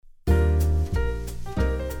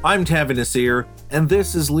I'm Tavi Nasir, and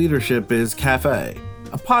this is Leadership Biz Cafe,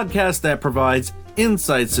 a podcast that provides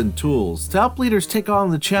insights and tools to help leaders take on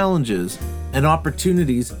the challenges and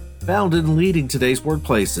opportunities found in leading today's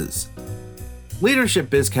workplaces. Leadership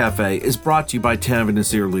Biz Cafe is brought to you by Tavi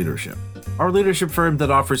Nasir Leadership, our leadership firm that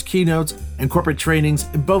offers keynotes and corporate trainings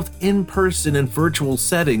in both in-person and virtual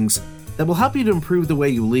settings that will help you to improve the way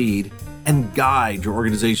you lead and guide your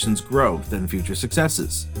organization's growth and future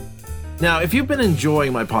successes. Now, if you've been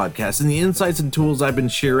enjoying my podcast and the insights and tools I've been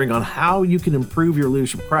sharing on how you can improve your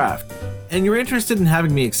leadership craft, and you're interested in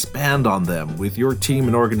having me expand on them with your team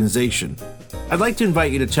and organization, I'd like to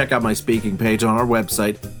invite you to check out my speaking page on our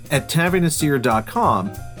website at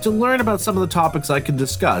tavinasir.com to learn about some of the topics I can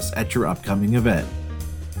discuss at your upcoming event.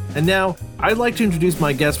 And now, I'd like to introduce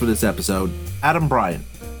my guest for this episode, Adam Bryant.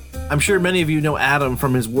 I'm sure many of you know Adam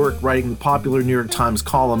from his work writing the popular New York Times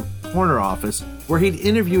column, Corner Office, where he'd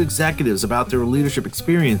interview executives about their leadership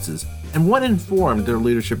experiences and what informed their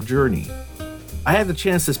leadership journey. I had the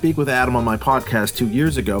chance to speak with Adam on my podcast 2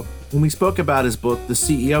 years ago when we spoke about his book, The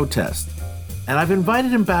CEO Test. And I've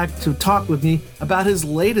invited him back to talk with me about his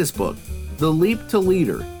latest book, The Leap to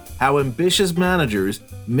Leader: How Ambitious Managers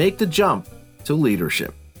Make the Jump to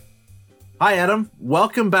Leadership. Hi, Adam.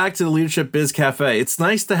 Welcome back to the Leadership Biz Cafe. It's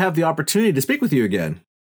nice to have the opportunity to speak with you again.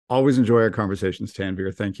 Always enjoy our conversations,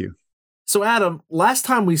 Tanvir. Thank you. So, Adam, last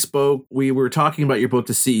time we spoke, we were talking about your book,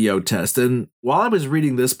 The CEO Test. And while I was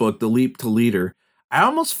reading this book, The Leap to Leader, I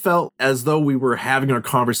almost felt as though we were having our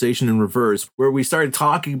conversation in reverse, where we started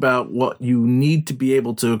talking about what you need to be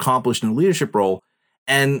able to accomplish in a leadership role.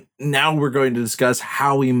 And now we're going to discuss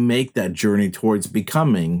how we make that journey towards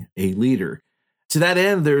becoming a leader. To that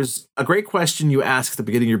end, there's a great question you ask at the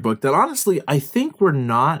beginning of your book that honestly, I think we're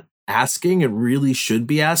not asking and really should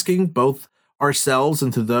be asking, both ourselves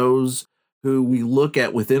and to those who we look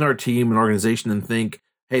at within our team and organization and think,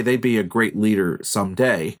 hey, they'd be a great leader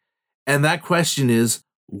someday. And that question is,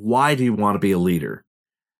 why do you want to be a leader?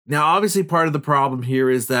 Now, obviously, part of the problem here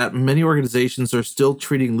is that many organizations are still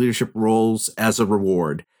treating leadership roles as a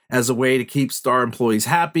reward, as a way to keep star employees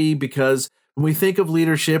happy, because when we think of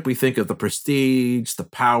leadership, we think of the prestige, the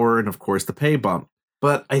power, and of course, the pay bump.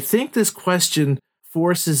 But I think this question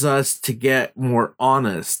forces us to get more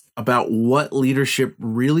honest about what leadership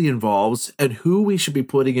really involves and who we should be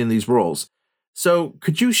putting in these roles. So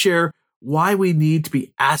could you share why we need to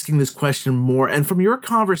be asking this question more? And from your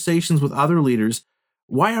conversations with other leaders,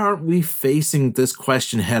 why aren't we facing this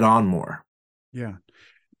question head on more? Yeah.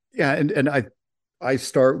 And I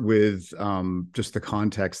start with just the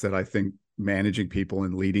context that I think managing people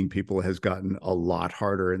and leading people has gotten a lot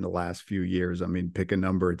harder in the last few years. I mean, pick a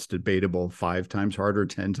number, it's debatable, 5 times harder,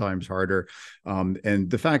 10 times harder. And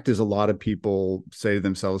the fact is, a lot of people say to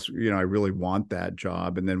themselves, I really want that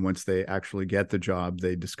job. And then once they actually get the job,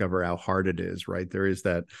 they discover how hard it is, right? There is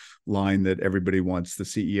that line that everybody wants the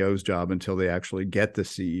CEO's job until they actually get the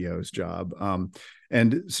CEO's job.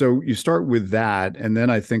 And so you start with that. And then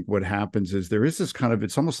I think what happens is there is this kind of,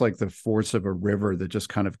 it's almost like the force of a river that just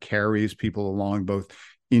kind of carries people along, both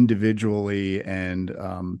individually and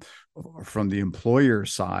from the employer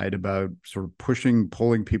side, about sort of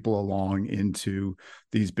pulling people along into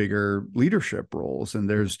these bigger leadership roles. And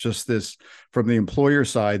there's just this, from the employer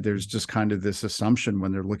side, there's just kind of this assumption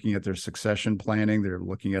when they're looking at their succession planning, they're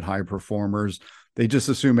looking at high performers, they just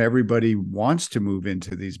assume everybody wants to move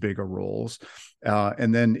into these bigger roles.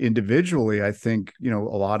 And then individually, I think, a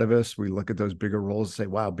lot of us, we look at those bigger roles and say,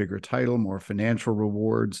 wow, bigger title, more financial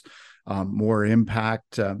rewards, more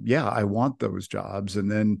impact. I want those jobs.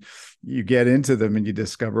 And then you get into them and you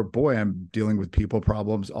discover, boy, I'm dealing with people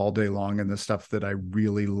problems all day long, and the stuff that I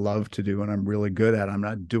really love to do and I'm really good at, I'm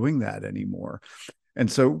not doing that anymore. And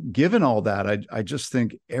so given all that, I just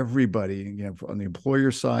think everybody, on the employer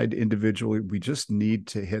side, individually, we just need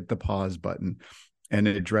to hit the pause button and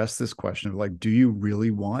address this question of like, do you really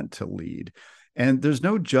want to lead? And there's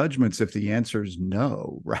no judgments if the answer is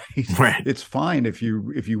no, right? Right. It's fine if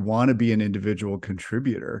you want to be an individual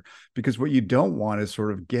contributor, because what you don't want is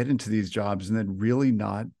sort of get into these jobs and then really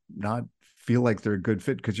not feel like they're a good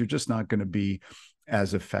fit, because you're just not going to be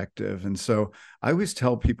as effective. And so I always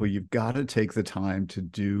tell people, you've got to take the time to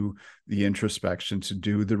do the introspection, to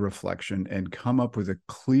do the reflection, and come up with a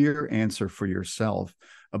clear answer for yourself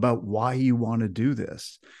about why you want to do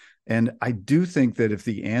this. And I do think that if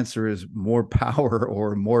the answer is more power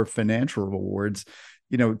or more financial rewards,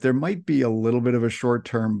 there might be a little bit of a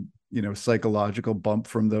short-term, psychological bump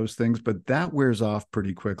from those things, but that wears off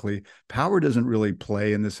pretty quickly. Power doesn't really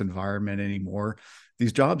play in this environment anymore.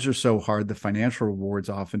 These jobs are so hard, the financial rewards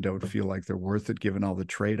often don't feel like they're worth it given all the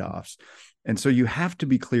trade-offs. And so you have to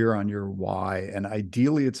be clear on your why. And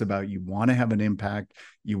ideally, it's about you want to have an impact.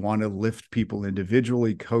 You want to lift people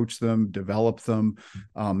individually, coach them, develop them,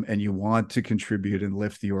 and you want to contribute and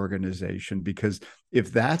lift the organization. Because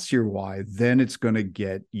if that's your why, then it's going to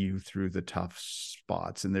get you through the tough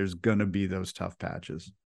spots. And there's going to be those tough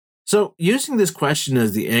patches. So, using this question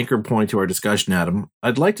as the anchor point to our discussion, Adam,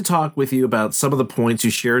 I'd like to talk with you about some of the points you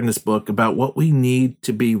share in this book about what we need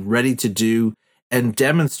to be ready to do and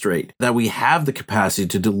demonstrate that we have the capacity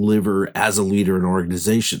to deliver as a leader in an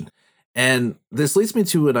organization. And this leads me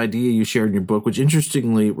to an idea you shared in your book, which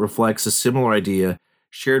interestingly reflects a similar idea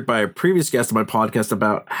shared by a previous guest on my podcast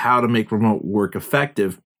about how to make remote work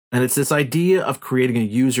effective. And it's this idea of creating a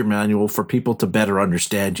user manual for people to better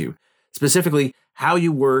understand you, specifically how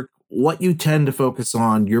you work, what you tend to focus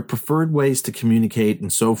on, your preferred ways to communicate,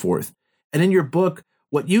 and so forth. And in your book,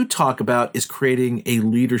 what you talk about is creating a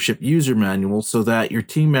leadership user manual so that your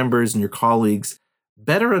team members and your colleagues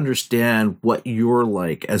better understand what you're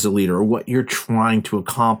like as a leader or what you're trying to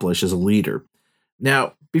accomplish as a leader.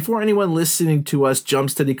 Now, before anyone listening to us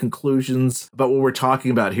jumps to any conclusions about what we're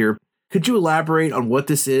talking about here, could you elaborate on what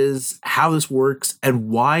this is, how this works, and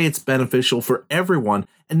why it's beneficial for everyone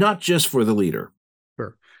and not just for the leader?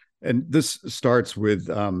 Sure. And this starts with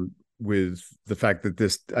the fact that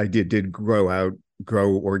this idea did grow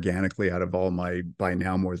organically out of all my, by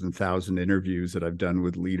now, more than 1,000 interviews that I've done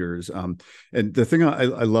with leaders. And the thing I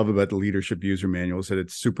love about the leadership user manual is that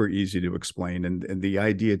it's super easy to explain. And the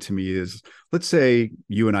idea to me is, let's say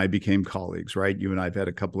you and I became colleagues, right? You and I have had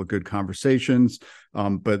a couple of good conversations,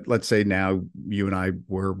 but let's say now you and I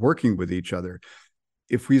were working with each other.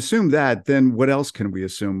 If we assume that, then what else can we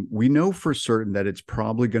assume? We know for certain that it's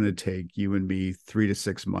probably going to take you and me 3 to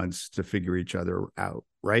 6 months to figure each other out,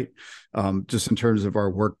 right? Just in terms of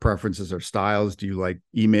our work preferences, our styles. Do you like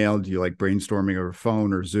email? Do you like brainstorming over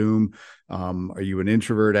phone or Zoom? Are you an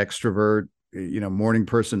introvert, extrovert? Morning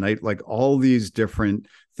person, night, like all these different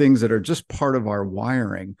things that are just part of our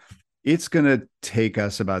wiring. It's going to take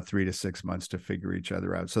us about 3 to 6 months to figure each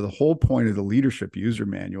other out. So the whole point of the leadership user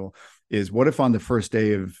manual is, what if on the first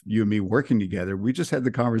day of you and me working together, we just had the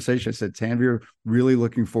conversation. I said, Tanvir, really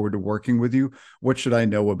looking forward to working with you. What should I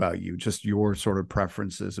know about you? Just your sort of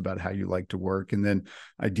preferences about how you like to work. And then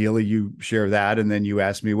ideally you share that. And then you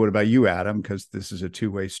ask me, what about you, Adam? Because this is a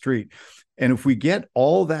two-way street. And if we get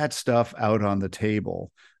all that stuff out on the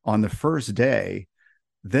table on the first day,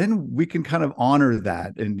 then we can kind of honor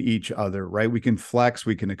that in each other, right? We can flex,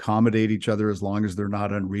 we can accommodate each other as long as they're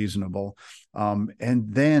not unreasonable. And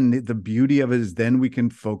then the beauty of it is then we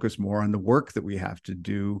can focus more on the work that we have to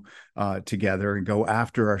do together and go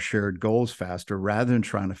after our shared goals faster rather than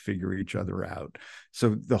trying to figure each other out.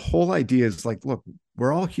 So the whole idea is like, look,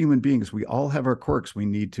 we're all human beings. We all have our quirks. We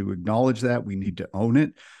need to acknowledge that. We need to own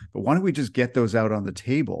it. But why don't we just get those out on the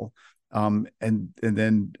table? And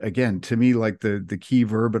then again, to me, like the key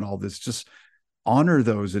verb and all this, just honor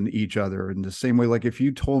those in each other in the same way. Like if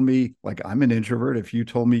you told me, like, I'm an introvert, if you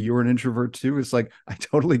told me you're an introvert too, it's like, I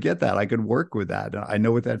totally get that. I could work with that. I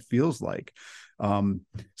know what that feels like.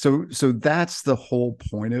 So that's the whole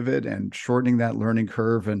point of it, and shortening that learning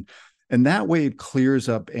curve. And that way it clears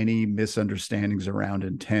up any misunderstandings around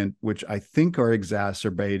intent, which I think are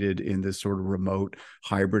exacerbated in this sort of remote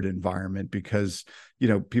hybrid environment, because,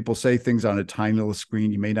 people say things on a tiny little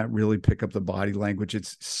screen. You may not really pick up the body language.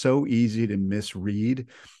 It's so easy to misread,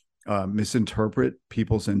 misinterpret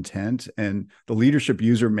people's intent. And the leadership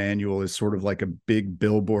user manual is sort of like a big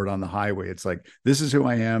billboard on the highway. It's like, this is who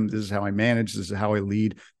I am. This is how I manage. This is how I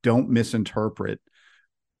lead. Don't misinterpret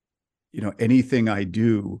anything I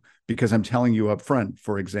do, because I'm telling you up front.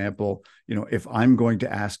 For example, if I'm going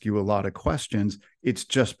to ask you a lot of questions, it's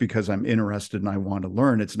just because I'm interested and I want to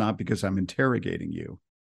learn. It's not because I'm interrogating you.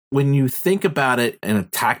 When you think about it in a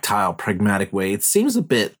tactile, pragmatic way, it seems a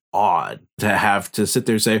bit odd to have to sit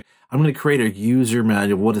there and say, I'm going to create a user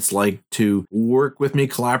manual of what it's like to work with me,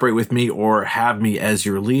 collaborate with me, or have me as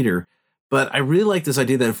your leader. But I really like this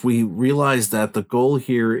idea that if we realize that the goal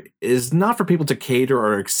here is not for people to cater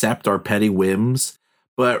or accept our petty whims,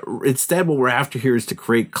 but instead what we're after here is to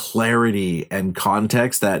create clarity and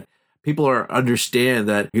context, that people understand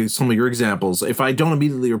that some of your examples, if I don't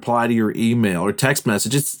immediately reply to your email or text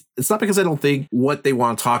message, it's not because I don't think what they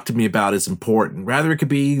want to talk to me about is important. Rather, it could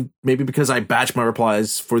be maybe because I batch my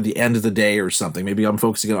replies for the end of the day or something. Maybe I'm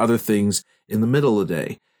focusing on other things in the middle of the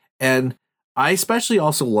day. And I especially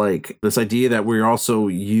also like this idea that we're also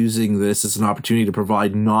using this as an opportunity to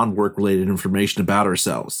provide non-work related information about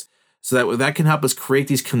ourselves, so that can help us create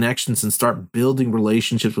these connections and start building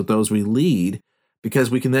relationships with those we lead,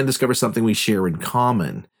 because we can then discover something we share in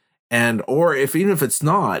common. And or if even if it's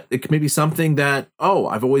not, it may be something that, oh,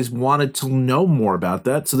 I've always wanted to know more about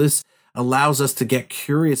that. So this allows us to get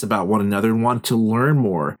curious about one another and want to learn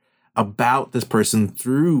more about this person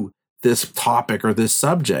through this topic or this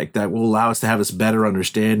subject that will allow us to have this better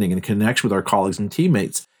understanding and connection with our colleagues and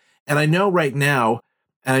teammates. And I know right now,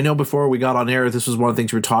 and I know before we got on air, this was one of the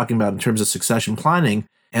things we were talking about in terms of succession planning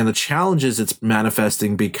and the challenges it's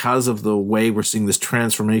manifesting because of the way we're seeing this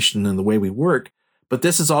transformation in the way we work. But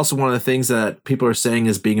this is also one of the things that people are saying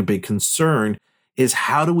is being a big concern is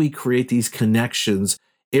how do we create these connections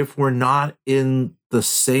if we're not in the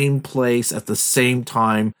same place at the same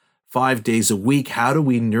time 5 days a week? How do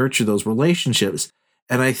we nurture those relationships?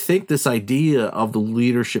 And I think this idea of the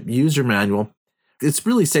leadership user manual, it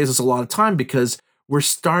really saves us a lot of time because we're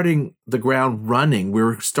starting the ground running.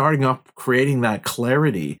 We're starting up creating that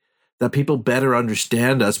clarity that people better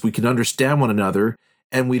understand us. We can understand one another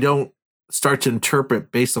and we don't start to interpret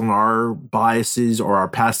based on our biases or our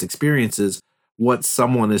past experiences what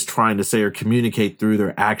someone is trying to say or communicate through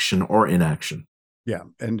their action or inaction. Yeah.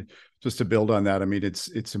 And just to build on that, I mean,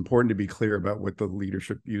 it's important to be clear about what the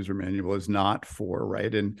leadership user manual is not for,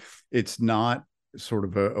 right? And it's not sort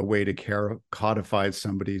of a way to codify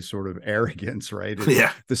somebody's sort of arrogance, right?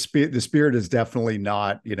 Yeah. The spirit is definitely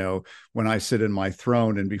not, when I sit in my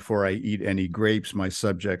throne and before I eat any grapes, my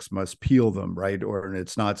subjects must peel them, right? Or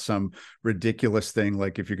it's not some ridiculous thing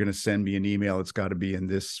like if you're going to send me an email, it's got to be in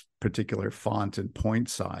this particular font and point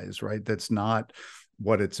size, right? That's not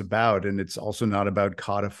what it's about. And it's also not about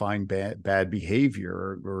codifying bad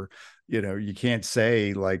behavior or you can't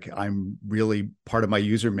say like I'm really part of my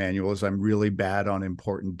user manual is I'm really bad on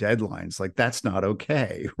important deadlines. Like that's not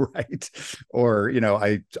okay, right? Or,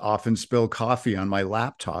 I often spill coffee on my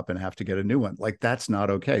laptop and have to get a new one. Like that's not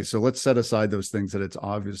okay. So let's set aside those things that it's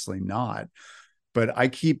obviously not. But I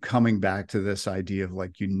keep coming back to this idea of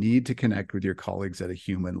like, you need to connect with your colleagues at a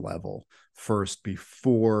human level first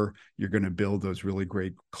before you're going to build those really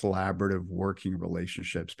great collaborative working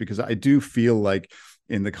relationships. Because I do feel like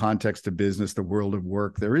in the context of business, the world of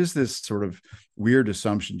work, there is this sort of weird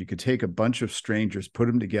assumption. You could take a bunch of strangers, put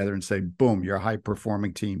them together and say, boom, you're a high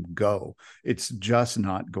performing team, go. It's just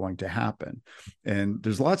not going to happen. And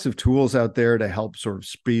there's lots of tools out there to help sort of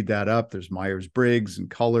speed that up. There's Myers-Briggs and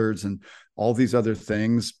colors and all these other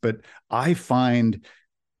things. But I find,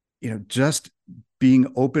 just being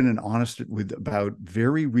open and honest about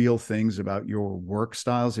very real things about your work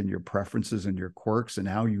styles and your preferences and your quirks and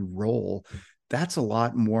how you roll, that's a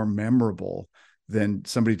lot more memorable than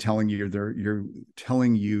somebody telling you you're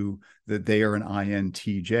telling you that they are an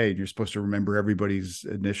INTJ. You're supposed to remember everybody's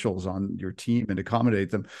initials on your team and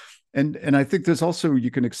accommodate them. And I think there's also,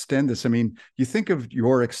 you can extend this. I mean, you think of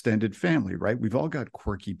your extended family, right? We've all got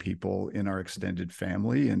quirky people in our extended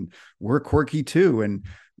family and we're quirky too. And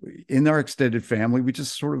in our extended family,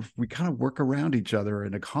 we kind of work around each other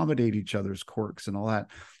and accommodate each other's quirks and all that.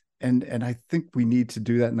 And I think we need to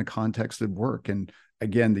do that in the context of work. And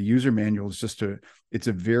again, the user manual is it's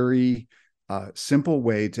a very simple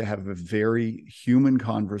way to have a very human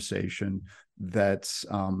conversation that's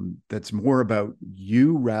more about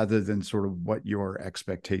you rather than sort of what your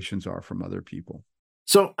expectations are from other people.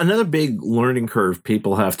 So another big learning curve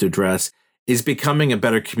people have to address is becoming a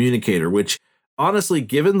better communicator, which honestly,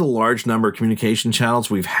 given the large number of communication channels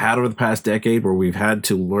we've had over the past decade where we've had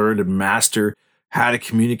to learn and master how to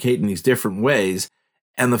communicate in these different ways,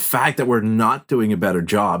 and the fact that we're not doing a better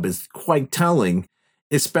job is quite telling,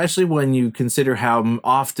 especially when you consider how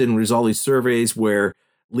often there's all these surveys where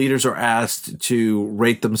leaders are asked to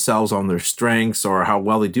rate themselves on their strengths or how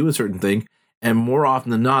well they do a certain thing. And more often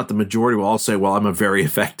than not, the majority will all say, well, I'm a very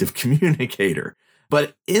effective communicator.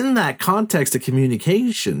 But in that context of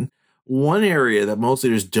communication, one area that most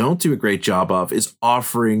leaders don't do a great job of is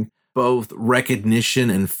offering both recognition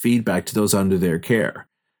and feedback to those under their care.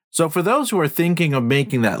 So for those who are thinking of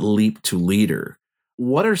making that leap to leader,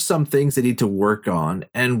 what are some things they need to work on,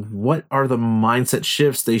 and what are the mindset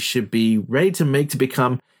shifts they should be ready to make to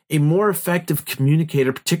become a more effective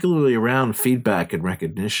communicator, particularly around feedback and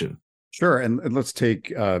recognition? Sure. And let's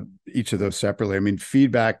take each of those separately. I mean,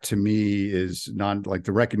 feedback to me is not like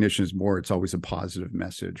the recognition is more, it's always a positive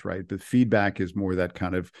message, right? But feedback is more that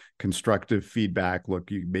kind of constructive feedback. Look,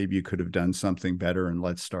 maybe you could have done something better and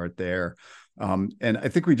let's start there. And I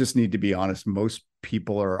think we just need to be honest. Most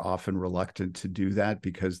people are often reluctant to do that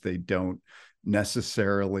because they don't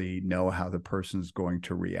necessarily know how the person's going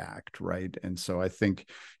to react, right? And so I think,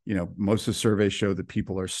 most of the surveys show that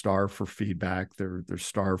people are starved for feedback. They're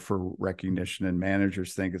starved for recognition, and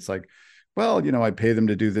managers think it's like, well, I pay them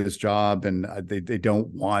to do this job, and they don't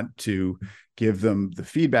want to give them the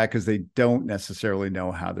feedback because they don't necessarily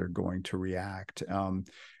know how they're going to react.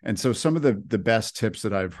 And so some of the best tips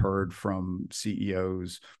that I've heard from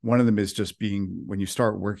CEOs, one of them is just being, when you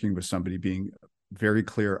start working with somebody, being very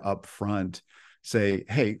clear up front. Say,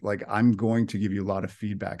 hey, like, I'm going to give you a lot of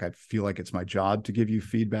feedback. I feel like it's my job to give you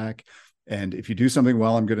feedback. And if you do something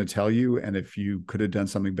well, I'm going to tell you. And if you could have done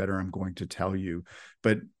something better, I'm going to tell you.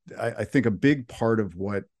 But I think a big part of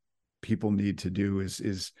what people need to do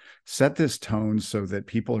is set this tone so that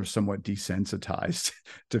people are somewhat desensitized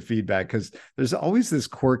to feedback, because there's always this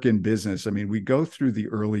quirk in business. I mean, we go through the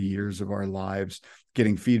early years of our lives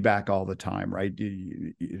getting feedback all the time, right?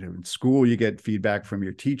 In school, you get feedback from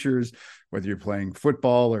your teachers, whether you're playing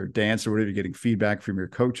football or dance or whatever, you're getting feedback from your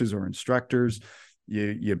coaches or instructors.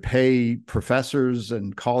 You pay professors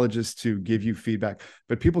and colleges to give you feedback,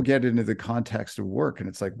 but people get into the context of work, and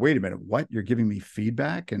it's like, wait a minute, what? You're giving me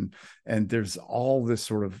feedback? And there's all this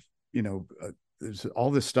sort of, there's all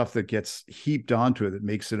this stuff that gets heaped onto it that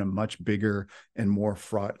makes it a much bigger and more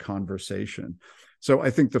fraught conversation. So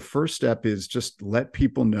I think the first step is just let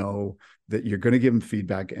people know that you're going to give them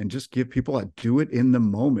feedback, and just give people do it in the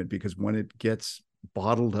moment, because when it gets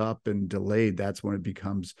bottled up and delayed, that's when it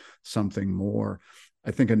becomes something more.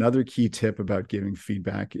 I think another key tip about giving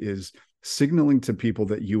feedback is signaling to people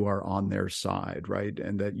that you are on their side, right?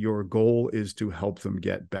 And that your goal is to help them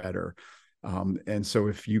get better. And so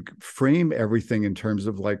if you frame everything in terms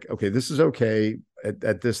of like, okay, this is okay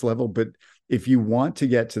at this level, but if you want to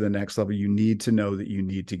get to the next level, you need to know that you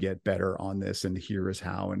need to get better on this, and here is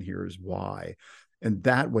how, and here is why. And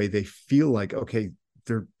that way they feel like, okay,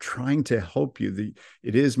 they're trying to help you.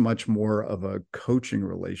 It is much more of a coaching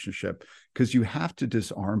relationship, because you have to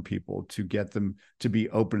disarm people to get them to be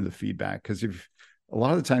open to the feedback. Because if a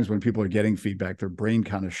lot of the times when people are getting feedback, their brain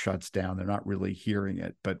kind of shuts down. They're not really hearing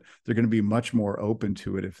it, but they're going to be much more open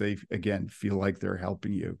to it if they, again, feel like they're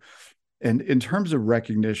helping you. And in terms of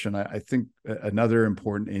recognition, I think another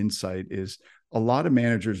important insight is a lot of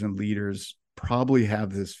managers and leaders probably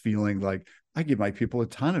have this feeling like, I give my people a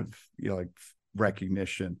ton of, like,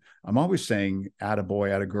 recognition. I'm always saying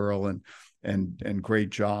attaboy, attagirl, and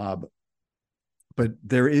great job. But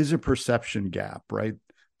there is a perception gap, right?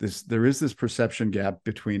 There is this perception gap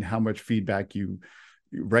between how much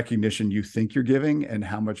recognition you think you're giving and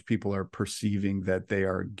how much people are perceiving that they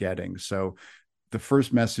are getting. So the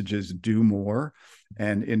first message is do more.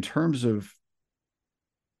 And in terms of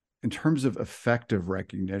effective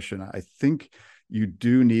recognition, I think you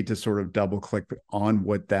do need to sort of double click on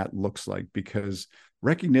what that looks like, because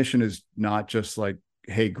recognition is not just like,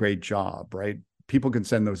 hey, great job, right? People can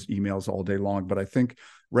send those emails all day long, but I think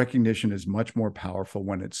recognition is much more powerful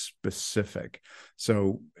when it's specific.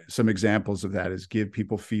 So some examples of that is give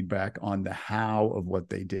people feedback on the how of what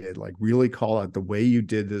they did, like really call out the way you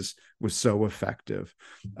did this was so effective,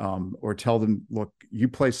 or tell them, look, you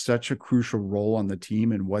play such a crucial role on the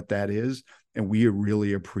team and what that is, and we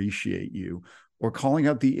really appreciate you. Or calling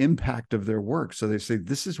out the impact of their work. So they say,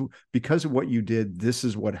 this is because of what you did, this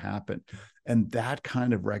is what happened. And that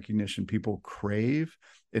kind of recognition people crave.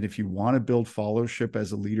 And if you want to build followership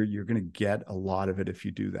as a leader, you're going to get a lot of it if you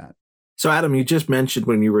do that. So, Adam, you just mentioned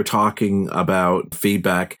when you were talking about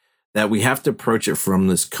feedback that we have to approach it from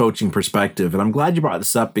this coaching perspective. And I'm glad you brought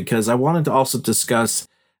this up, because I wanted to also discuss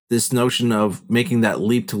this notion of making that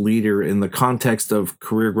leap to leader in the context of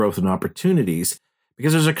career growth and opportunities.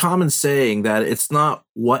 Because there's a common saying that it's not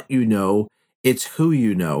what you know, it's who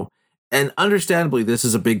you know. And understandably, this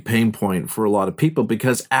is a big pain point for a lot of people,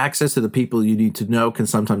 because access to the people you need to know can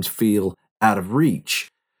sometimes feel out of reach.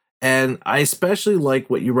 And I especially like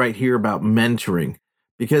what you write here about mentoring,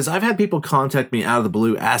 because I've had people contact me out of the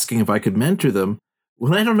blue asking if I could mentor them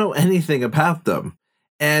when I don't know anything about them.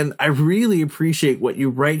 And I really appreciate what you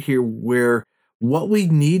write here, where what we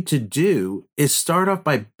need to do is start off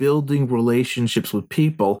by building relationships with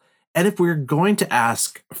people. And if we're going to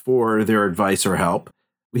ask for their advice or help,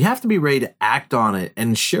 we have to be ready to act on it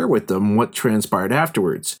and share with them what transpired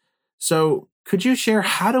afterwards. So could you share,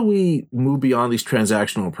 how do we move beyond these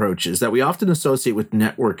transactional approaches that we often associate with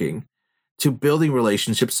networking to building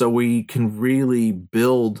relationships, so we can really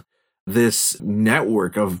build this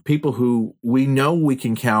network of people who we know we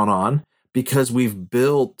can count on, because we've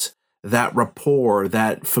built that rapport,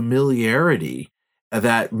 that familiarity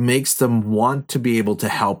that makes them want to be able to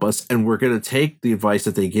help us, and we're going to take the advice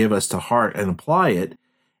that they give us to heart and apply it.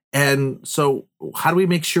 And so how do we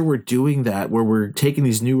make sure we're doing that, where we're taking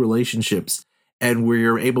these new relationships and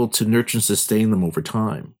we're able to nurture and sustain them over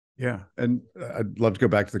time? Yeah. And I'd love to go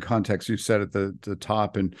back to the context you said at the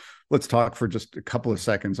top, and let's talk for just a couple of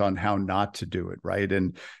seconds on how not to do it. Right.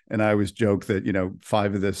 And I always joke that,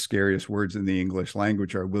 five of the scariest words in the English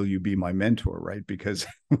language are, will you be my mentor? Right. Because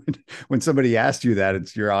when somebody asks you that,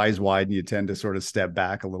 it's your eyes wide and you tend to sort of step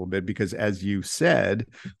back a little bit because, as you said,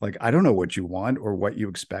 like, I don't know what you want or what you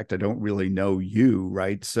expect. I don't really know you.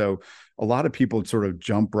 Right. So a lot of people sort of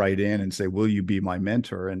jump right in and say, will you be my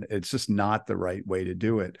mentor? And it's just not the right way to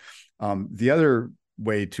do it. The other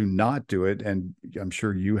way to not do it, and I'm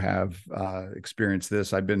sure you have experienced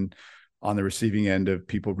this, I've been on the receiving end of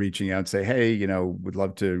people reaching out and say, hey, would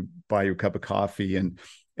love to buy you a cup of coffee. And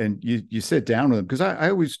you sit down with them, because I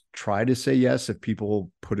always try to say yes if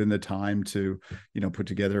people put in the time to, put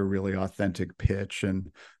together a really authentic pitch.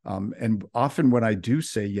 And often when I do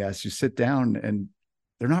say yes, you sit down and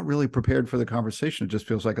they're not really prepared for the conversation. It just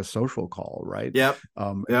feels like a social call, right? Yep.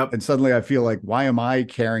 Yep. And suddenly I feel like, why am I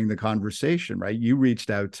carrying the conversation, right? You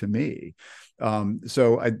reached out to me.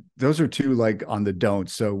 So those are two, like, on the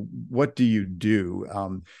don'ts. So what do you do?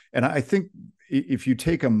 And I think if you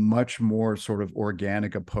take a much more sort of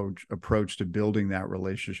organic approach to building that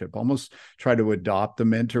relationship, almost try to adopt the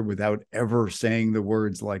mentor without ever saying the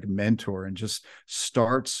words like mentor, and just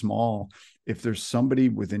start small. If there's somebody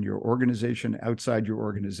within your organization, outside your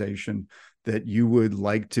organization, that you would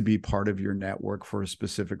like to be part of your network for a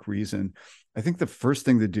specific reason, I think the first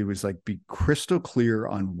thing to do is, like, be crystal clear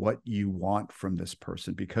on what you want from this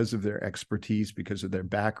person because of their expertise, because of their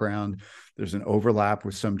background. There's an overlap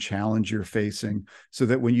with some challenge you're facing, so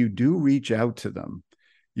that when you do reach out to them,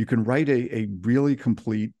 you can write a really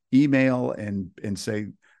complete email and say,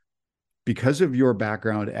 because of your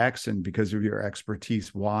background X and because of your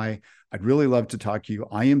expertise Y, I'd really love to talk to you.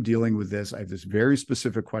 I am dealing with this. I have this very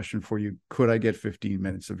specific question for you. Could I get 15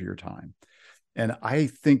 minutes of your time? And I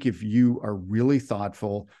think if you are really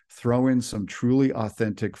thoughtful, throw in some truly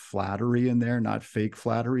authentic flattery in there, not fake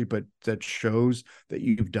flattery, but that shows that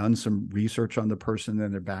you've done some research on the person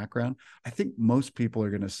and their background, I think most people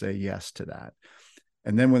are going to say yes to that.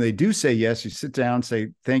 And then when they do say yes, you sit down, say,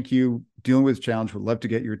 thank you, dealing with this challenge, would love to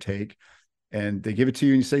get your take. And they give it to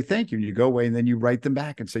you and you say, thank you. And you go away and then you write them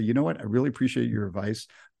back and say, you know what? I really appreciate your advice.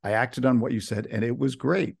 I acted on what you said and it was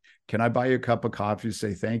great. Can I buy you a cup of coffee to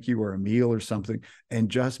say thank you, or a meal or something? And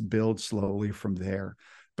just build slowly from there.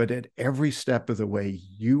 But at every step of the way,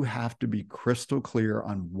 you have to be crystal clear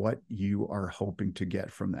on what you are hoping to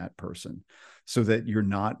get from that person, so that you're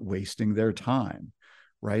not wasting their time.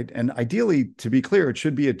 Right. And ideally, to be clear, it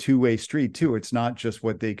should be a two-way street too. It's not just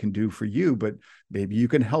what they can do for you, but maybe you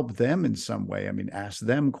can help them in some way. I mean, ask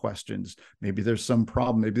them questions. Maybe there's some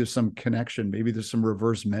problem. Maybe there's some connection. Maybe there's some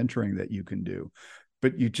reverse mentoring that you can do.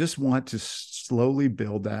 But you just want to slowly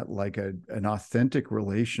build that, like an authentic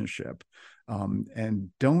relationship. And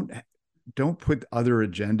don't put other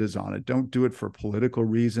agendas on it. Don't do it for political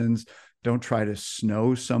reasons. Don't try to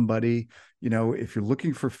snow somebody. If you're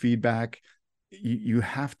looking for feedback, you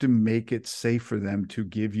have to make it safe for them to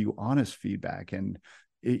give you honest feedback. And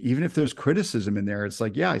even if there's criticism in there, it's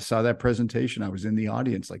like, yeah, I saw that presentation. I was in the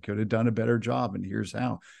audience. I could have done a better job. And here's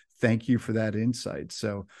how. Thank you for that insight.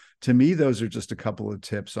 So to me, those are just a couple of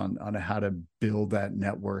tips on how to build that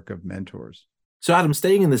network of mentors. So, Adam,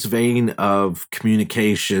 staying in this vein of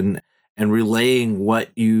communication and relaying what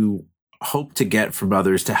you hope to get from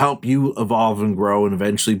others to help you evolve and grow and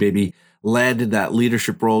eventually maybe land in that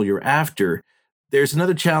leadership role you're after, there's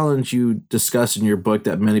another challenge you discuss in your book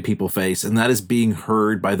that many people face, and that is being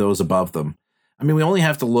heard by those above them. I mean, we only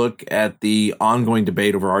have to look at the ongoing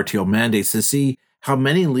debate over RTO mandates to see how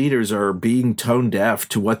many leaders are being tone deaf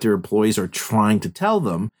to what their employees are trying to tell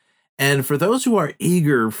them. And for those who are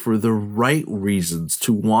eager for the right reasons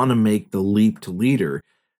to want to make the leap to leader,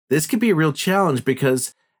 this can be a real challenge,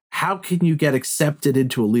 because how can you get accepted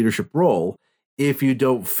into a leadership role if you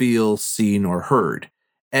don't feel seen or heard?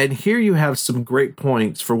 And here you have some great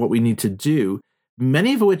points for what we need to do,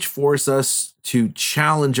 many of which force us to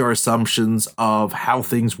challenge our assumptions of how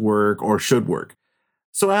things work or should work.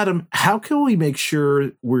 So, Adam, how can we make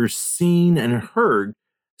sure we're seen and heard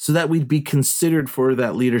so that we'd be considered for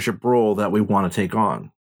that leadership role that we want to take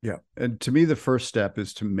on? Yeah. And to me, the first step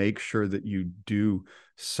is to make sure that you do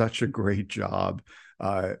such a great job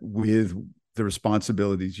with the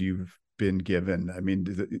responsibilities you've been given. I mean,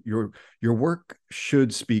 your work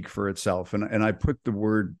should speak for itself. And I put the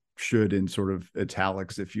word should in sort of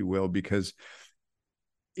italics, if you will, because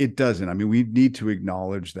it doesn't. I mean, we need to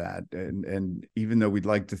acknowledge that. And even though we'd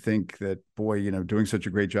like to think that, boy, doing such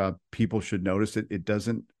a great job, people should notice it, it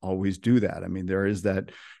doesn't always do that. I mean, there is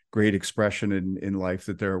that great expression in life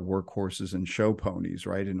that there are workhorses and show ponies,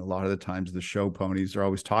 right? And a lot of the times the show ponies are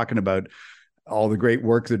always talking about all the great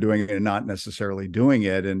work they're doing and not necessarily doing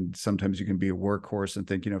it. And sometimes you can be a workhorse and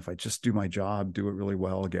think, if I just do my job, do it really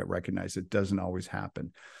well, I'll get recognized. It doesn't always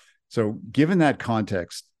happen. So given that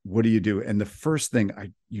context, what do you do? And the first thing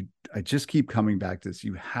I just keep coming back to this,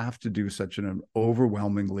 you have to do such an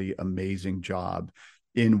overwhelmingly amazing job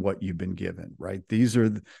in what you've been given, right? These are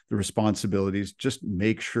the responsibilities. Just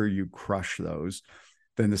make sure you crush those.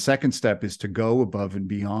 Then the second step is to go above and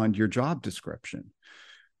beyond your job description,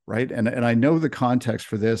 right? And I know the context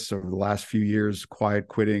for this over the last few years, quiet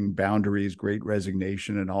quitting, boundaries, great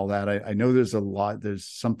resignation, and all that. I know there's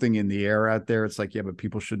something in the air out there. It's like, yeah, but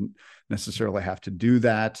people shouldn't necessarily have to do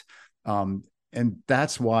that. And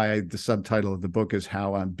that's why the subtitle of the book is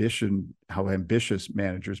how ambitious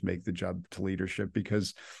managers make the jump to leadership.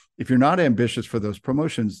 Because if you're not ambitious for those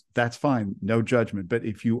promotions, that's fine, no judgment. But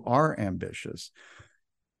if you are ambitious,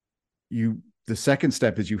 the second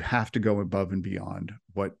step is you have to go above and beyond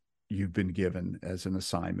what you've been given as an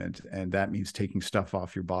assignment. And that means taking stuff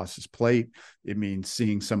off your boss's plate. It means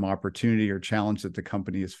seeing some opportunity or challenge that the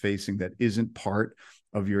company is facing that isn't part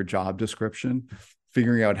of your job description,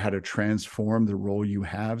 figuring out how to transform the role you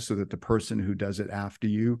have so that the person who does it after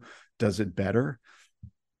you does it better.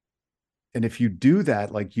 And if you do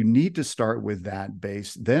that, like, you need to start with that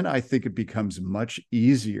base, then I think it becomes much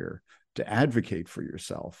easier to advocate for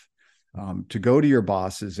yourself, to go to your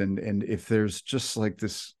bosses. And if there's just like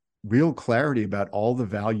this real clarity about all the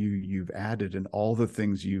value you've added and all the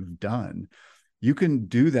things you've done, you can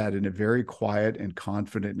do that in a very quiet and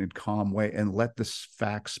confident and calm way and let the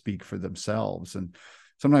facts speak for themselves. And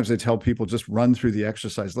sometimes I tell people, just run through the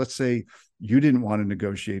exercise. Let's say you didn't want to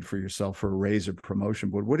negotiate for yourself for a raise or promotion,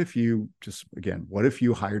 but what if you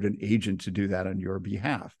hired an agent to do that on your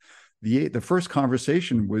behalf? The first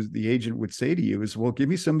conversation was the agent would say to you is, well, give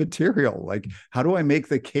me some material. Like, how do I make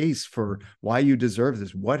the case for why you deserve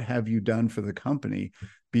this? What have you done for the company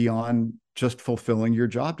beyond just fulfilling your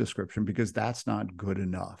job description? Because that's not good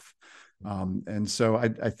enough. And so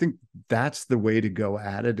I think that's the way to go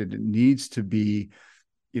at it. And it needs to be,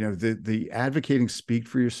 the advocating, speak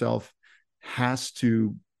for yourself, has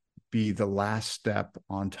to be the last step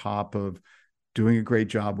on top of doing a great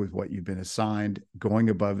job with what you've been assigned, going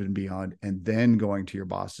above and beyond, and then going to your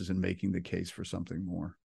bosses and making the case for something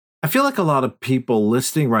more. I feel like a lot of people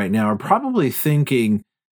listening right now are probably thinking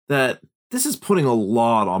that this is putting a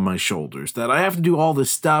lot on my shoulders, that I have to do all this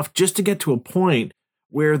stuff just to get to a point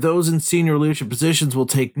where those in senior leadership positions will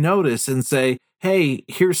take notice and say, hey,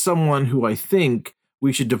 here's someone who I think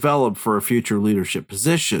we should develop for a future leadership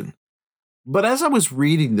position. But as I was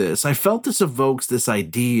reading this, I felt this evokes this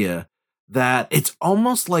idea that it's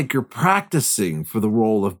almost like you're practicing for the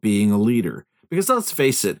role of being a leader. Because let's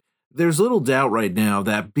face it, there's little doubt right now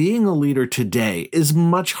that being a leader today is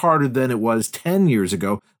much harder than it was 10 years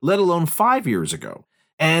ago, let alone 5 years ago.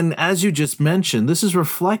 And as you just mentioned, this is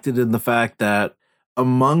reflected in the fact that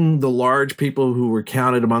among the large people who were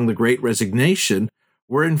counted among the Great Resignation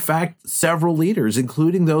were in fact several leaders,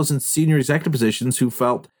 including those in senior executive positions, who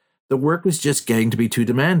felt the work was just getting to be too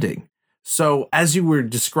demanding. So as you were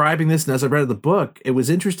describing this, and as I read the book, it was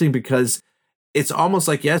interesting because it's almost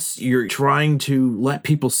like, yes, you're trying to let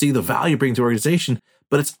people see the value bring to organization,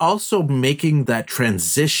 but it's also making that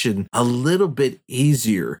transition a little bit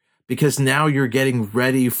easier because now you're getting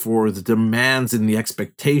ready for the demands and the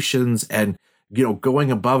expectations and,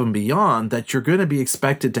 going above and beyond that you're going to be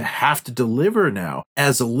expected to have to deliver now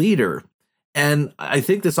as a leader. And I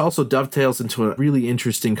think this also dovetails into a really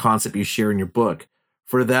interesting concept you share in your book,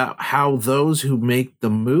 for that, how those who make the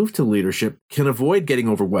move to leadership can avoid getting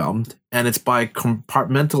overwhelmed, and it's by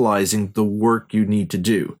compartmentalizing the work you need to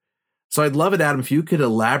do. So I'd love it, Adam, if you could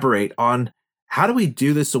elaborate on how do we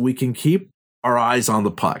do this so we can keep our eyes on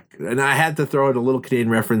the puck? And I had to throw in a little Canadian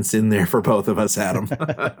reference in there for both of us, Adam.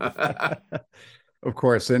 Of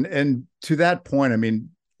course. And to that point, I mean,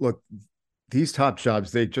 look, these top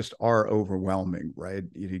jobs, they just are overwhelming, right?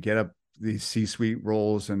 You get up these C-suite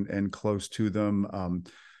roles and close to them.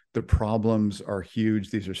 The problems are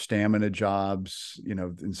huge. These are stamina jobs.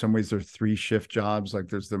 In some ways, they're 3-shift jobs. Like,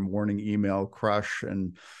 there's the morning email crush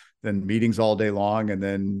and then meetings all day long. And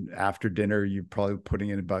then after dinner, you're probably putting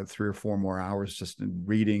in about 3 or 4 more hours just in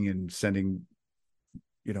reading and sending,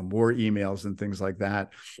 more emails and things like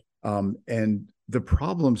that. And the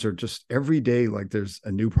problems are just every day. Like, there's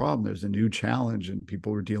a new problem, there's a new challenge, and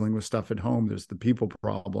people are dealing with stuff at home. There's the people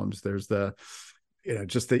problems. There's the,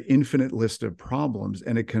 just the infinite list of problems,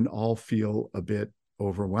 and it can all feel a bit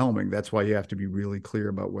overwhelming. That's why you have to be really clear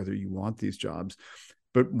about whether you want these jobs.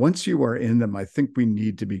 But once you are in them, I think we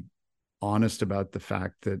need to be honest about the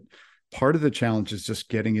fact that part of the challenge is just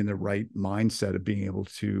getting in the right mindset of being able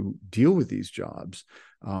to deal with these jobs.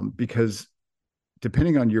 Because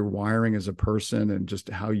depending on your wiring as a person and just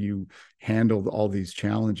how you handle all these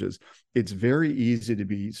challenges, it's very easy to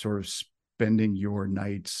be sort of spending your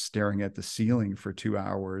nights staring at the ceiling for 2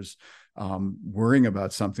 hours, worrying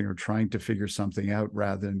about something or trying to figure something out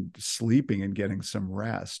rather than sleeping and getting some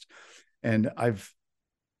rest. And I've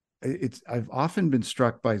often been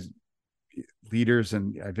struck by leaders,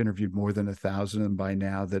 and I've interviewed more than 1,000 of them by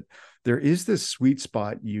now, that there is this sweet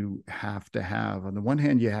spot you have to have. On the one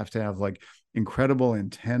hand, you have to have like incredible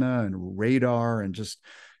antenna and radar, and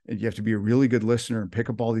you have to be a really good listener and pick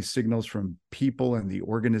up all these signals from people and the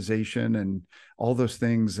organization and all those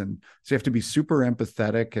things. And so you have to be super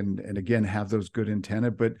empathetic and again, have those good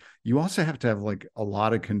antenna, but you also have to have like a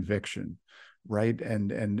lot of conviction. Right.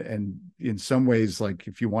 And in some ways, like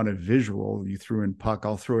if you want a visual, you threw in puck,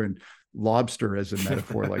 I'll throw in lobster as a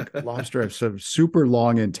metaphor. Like lobster have some super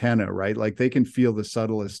long antenna, right? Like they can feel the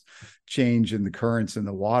subtlest change in the currents in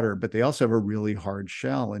the water, but they also have a really hard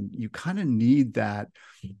shell. And you kind of need that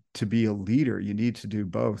to be a leader. You need to do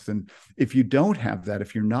both. And if you don't have that,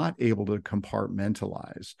 if you're not able to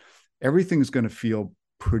compartmentalize, everything's going to feel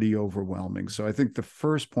pretty overwhelming. So I think the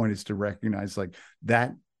first point is to recognize like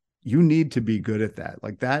that you need to be good at that.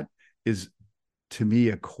 Like that is, to me,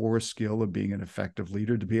 a core skill of being an effective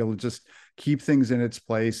leader, to be able to just keep things in its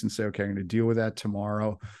place and say, okay, I'm going to deal with that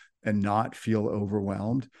tomorrow and not feel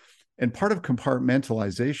overwhelmed. And part of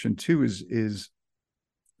compartmentalization too is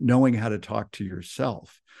knowing how to talk to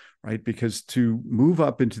yourself, right? Because to move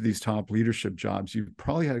up into these top leadership jobs, you've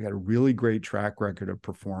probably got a really great track record of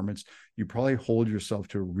performance. You probably hold yourself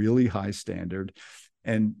to a really high standard.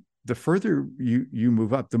 And the further you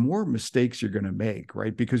move up, the more mistakes you're going to make,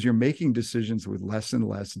 right? Because you're making decisions with less and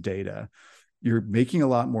less data. You're making a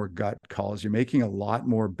lot more gut calls. You're making a lot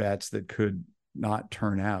more bets that could not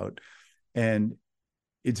turn out. And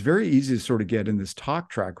it's very easy to sort of get in this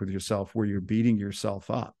talk track with yourself where you're beating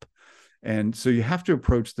yourself up. And so you have to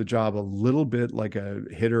approach the job a little bit like a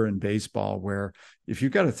hitter in baseball, where if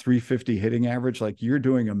you've got a 350 hitting average, like you're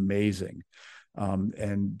doing amazing.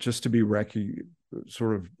 And just to be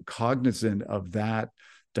sort of cognizant of that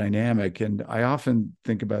dynamic. And I often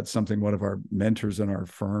think about something one of our mentors in our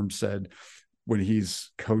firm said when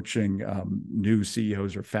he's coaching new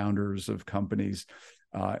CEOs or founders of companies,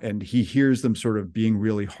 and he hears them sort of being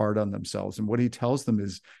really hard on themselves. And what he tells them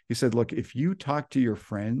is, he said, look, if you talk to your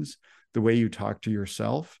friends the way you talk to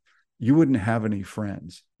yourself, you wouldn't have any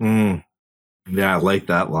friends. Yeah, I like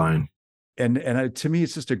that line. And to me,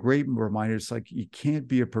 it's just a great reminder. It's like, you can't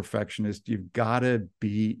be a perfectionist. You've got to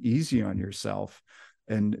be easy on yourself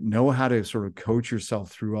and know how to sort of coach yourself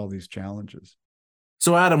through all these challenges.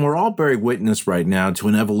 So, Adam, we're all bearing witness right now to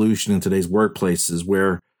an evolution in today's workplaces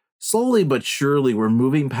where slowly but surely we're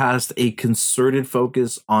moving past a concerted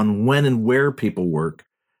focus on when and where people work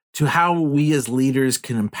to how we as leaders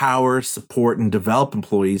can empower, support, and develop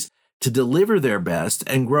employees to deliver their best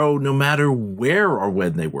and grow no matter where or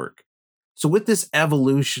when they work. So with this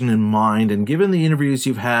evolution in mind, and given the interviews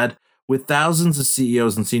you've had with thousands of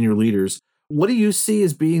CEOs and senior leaders, what do you see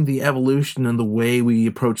as being the evolution in the way we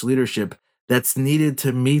approach leadership that's needed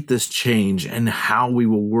to meet this change and how we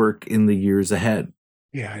will work in the years ahead?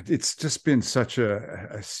 Yeah, it's just been such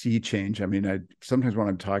a sea change. I mean, I sometimes when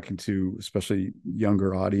I'm talking to especially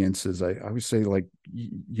younger audiences, I always say, like,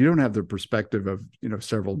 you don't have the perspective of,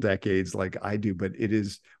 several decades like I do, but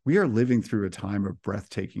we are living through a time of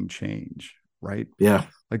breathtaking change, right? Yeah.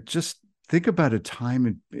 Like, just think about a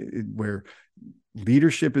time where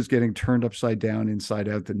leadership is getting turned upside down, inside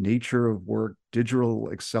out, the nature of work,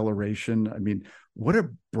 digital acceleration. I mean, what a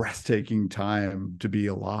breathtaking time to be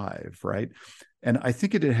alive, right? And I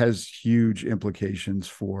think it has huge implications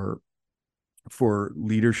for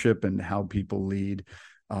leadership and how people lead.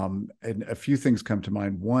 And a few things come to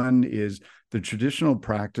mind. One is the traditional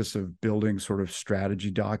practice of building sort of strategy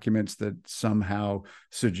documents that somehow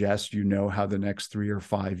suggest how the next 3 or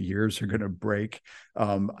 5 years are going to break.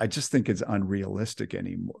 I just think it's unrealistic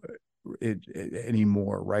anymore,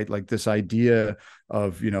 right? Like this idea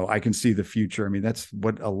of, I can see the future. I mean, that's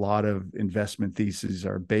what a lot of investment theses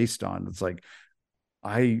are based on. It's like,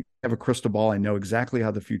 I have a crystal ball. I know exactly how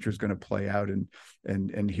the future is going to play out.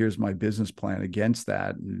 And here's my business plan against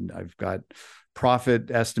that. And I've got profit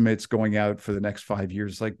estimates going out for the next 5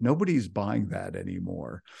 years. Like, nobody's buying that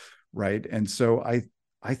anymore. Right. And so I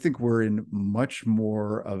think we're in much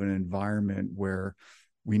more of an environment where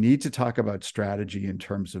we need to talk about strategy in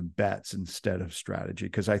terms of bets instead of strategy,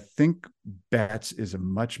 because I think bets is a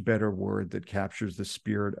much better word that captures the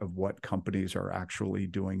spirit of what companies are actually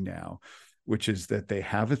doing now, which is that they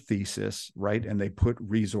have a thesis, right? And they put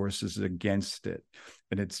resources against it.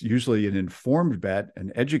 And it's usually an informed bet,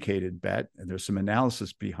 an educated bet, and there's some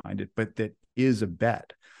analysis behind it, but that is a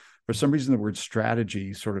bet. For some reason, the word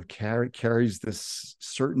strategy sort of carries this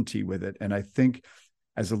certainty with it. And I think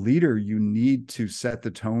as a leader, you need to set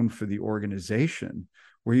the tone for the organization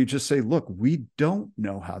where you just say, look, we don't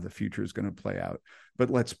know how the future is going to play out, but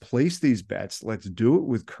let's place these bets. Let's do it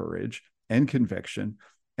with courage and conviction.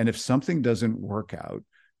 And if something doesn't work out,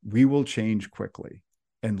 we will change quickly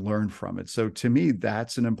and learn from it. So to me,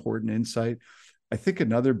 that's an important insight. I think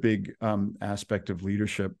another big aspect of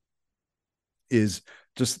leadership is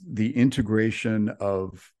just the integration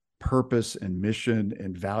of purpose and mission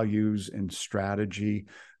and values and strategy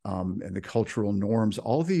and the cultural norms,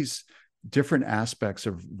 all these different aspects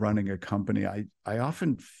of running a company. I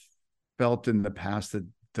often felt in the past that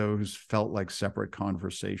those felt like separate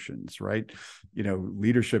conversations, right? You know,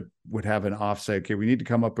 leadership would have an offsite. Okay, we need to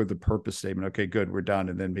come up with a purpose statement. Okay, good, we're done.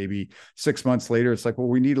 And then maybe 6 months later, it's like, well,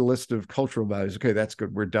 we need a list of cultural values. Okay, that's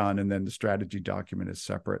good, we're done. And then the strategy document is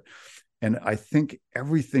separate. And I think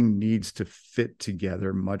everything needs to fit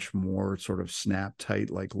together much more sort of snap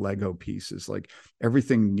tight, like Lego pieces. Like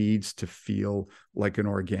everything needs to feel like an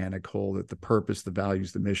organic whole, that the purpose, the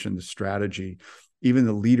values, the mission, the strategy, even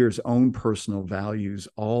the leader's own personal values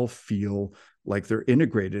all feel like they're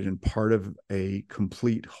integrated and part of a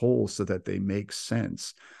complete whole so that they make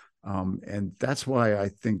sense. And that's why I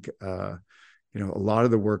think, a lot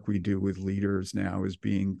of the work we do with leaders now is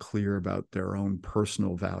being clear about their own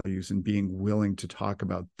personal values and being willing to talk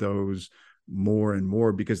about those more and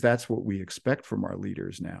more, because that's what we expect from our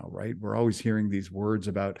leaders now, right? We're always hearing these words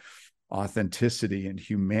about authenticity and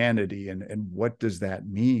humanity and what does that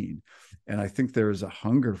mean? And I think there is a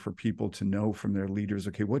hunger for people to know from their leaders,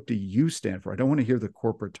 okay, what do you stand for? I don't want to hear the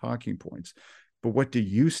corporate talking points, but what do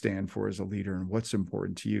you stand for as a leader and what's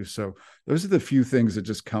important to you? So those are the few things that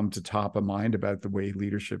just come to top of mind about the way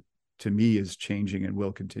leadership to me is changing and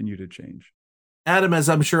will continue to change. Adam, as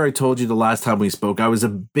I'm sure I told you the last time we spoke, I was a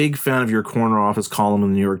big fan of your corner office column in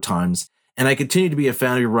the New York Times, and I continue to be a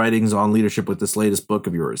fan of your writings on leadership with this latest book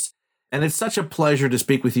of yours. And it's such a pleasure to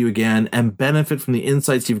speak with you again and benefit from the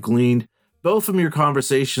insights you've gleaned, both from your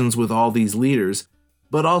conversations with all these leaders,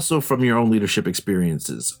 but also from your own leadership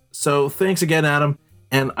experiences. So thanks again, Adam,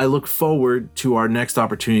 and I look forward to our next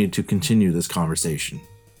opportunity to continue this conversation.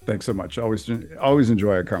 Thanks so much. Always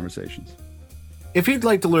enjoy our conversations. If you'd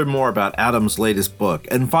like to learn more about Adam's latest book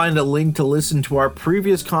and find a link to listen to our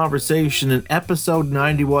previous conversation in episode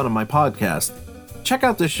 91 of my podcast, check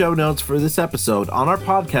out the show notes for this episode on our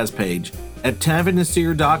podcast page at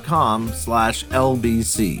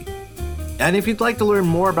tavinasir.com/LBC. And if you'd like to learn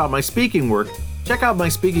more about my speaking work, check out my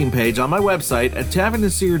speaking page on my website at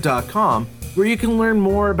tavinasir.com, where you can learn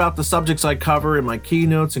more about the subjects I cover in my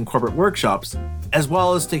keynotes and corporate workshops, as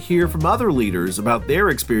well as to hear from other leaders about their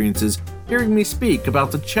experiences hearing me speak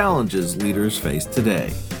about the challenges leaders face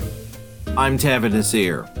today. I'm Tavin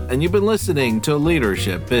Nasir, and you've been listening to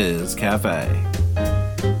Leadership Biz Cafe.